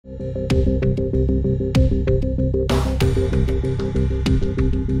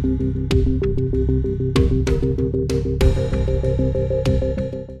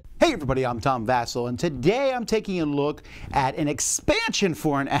everybody, I'm Tom Vasel, and today I'm taking a look at an expansion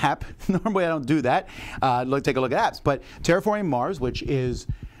for an app. Normally I don't do that, take a look at apps, but Terraforming Mars, which is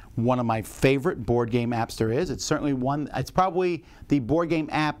one of my favorite board game apps there is. It's certainly it's probably the board game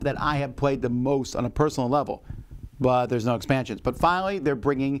app that I have played the most on a personal level. But there's no expansions. But finally, they're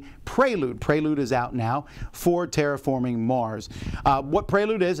bringing Prelude. Prelude is out now for Terraforming Mars. What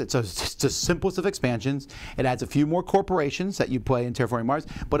Prelude is, it's the simplest of expansions. It adds a few more corporations that you play in Terraforming Mars,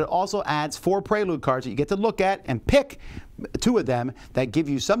 but it also adds 4 Prelude cards that you get to look at and pick 2 of them that give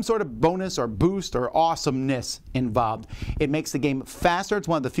you some sort of bonus or boost or awesomeness involved. It makes the game faster. It's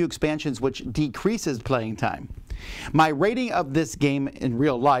one of the few expansions which decreases playing time. My rating of this game in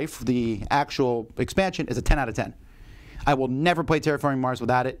real life, the actual expansion, is a 10 out of 10. I will never play Terraforming Mars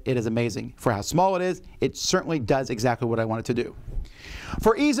without it. It is amazing. For how small it is, it certainly does exactly what I want it to do.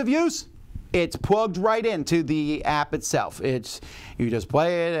 For ease of use, it's plugged right into the app itself. You just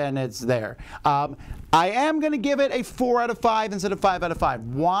play it and it's there. I am going to give it a 4 out of 5 instead of 5 out of 5.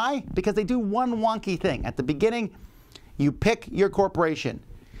 Why? Because they do one wonky thing. At the beginning, you pick your corporation.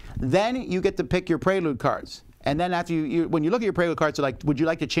 Then you get to pick your Prelude cards. And then after when you look at your Prelude cards, they're like, would you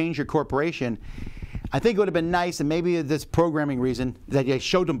like to change your corporation? I think it would have been nice, and maybe this programming reason, that they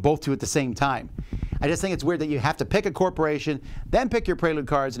showed them both to you at the same time. I just think it's weird that you have to pick a corporation, then pick your Prelude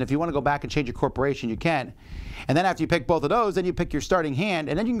cards, and if you want to go back and change your corporation, you can. And then after you pick both of those, then you pick your starting hand,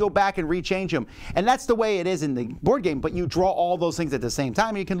 and then you can go back and rechange them. And that's the way it is in the board game, but you draw all those things at the same time,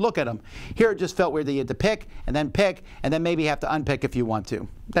 and you can look at them. Here it just felt weird that you had to pick, and then maybe have to unpick if you want to.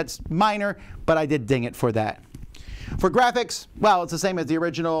 That's minor, but I did ding it for that. For graphics, well, it's the same as the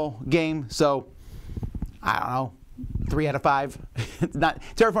original game, so I don't know, 3 out of 5. It's not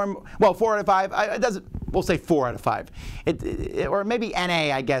Terraform. Well, 4 out of 5. It doesn't. We'll say 4 out of 5. Or maybe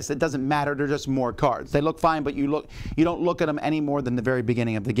NA. I guess it doesn't matter. They're just more cards. They look fine, but you don't look at them any more than the very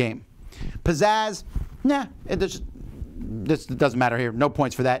beginning of the game. Pizzazz, nah. This doesn't matter here. No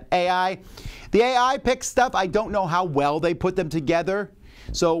points for that. AI. The AI picks stuff. I don't know how well they put them together.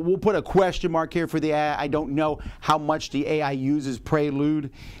 So we'll put a question mark here for the AI. I don't know how much the AI uses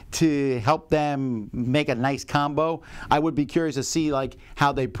Prelude to help them make a nice combo. I would be curious to see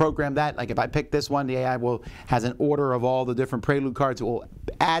how they program that. Like if I pick this one, the AI has an order of all the different Prelude cards it will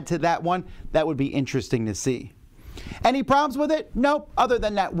add to that one. That would be interesting to see. Any problems with it? Nope, other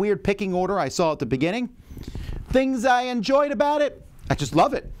than that weird picking order I saw at the beginning. Things I enjoyed about it, I just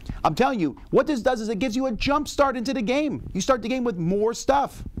love it. I'm telling you, what this does is it gives you a jump start into the game. You start the game with more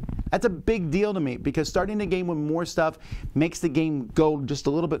stuff. That's a big deal to me because starting the game with more stuff makes the game go just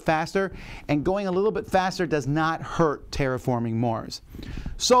a little bit faster, and going a little bit faster does not hurt Terraforming Mars.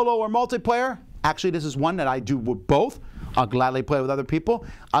 Solo or multiplayer, actually this is one that I do with both. I'll gladly play with other people.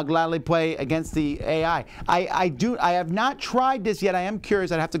 I'll gladly play against the AI. I have not tried this yet. I am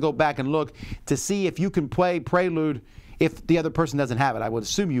curious. I'd have to go back and look to see if you can play Prelude if the other person doesn't have it. I would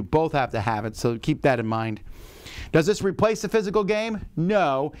assume you both have to have it, so keep that in mind. Does this replace the physical game?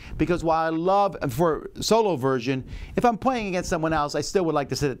 No, because while I love, for solo version, if I'm playing against someone else, I still would like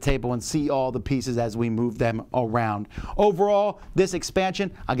to sit at the table and see all the pieces as we move them around. Overall, this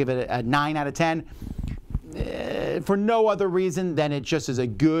expansion, I'll give it a 9 out of 10. For no other reason than it just is a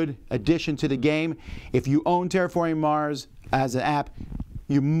good addition to the game. If you own Terraforming Mars as an app,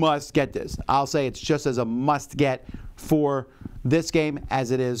 you must get this. I'll say it's just as a must get for this game as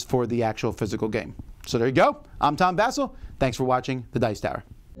it is for the actual physical game. So there you go. I'm Tom Vasel. Thanks for watching The Dice Tower.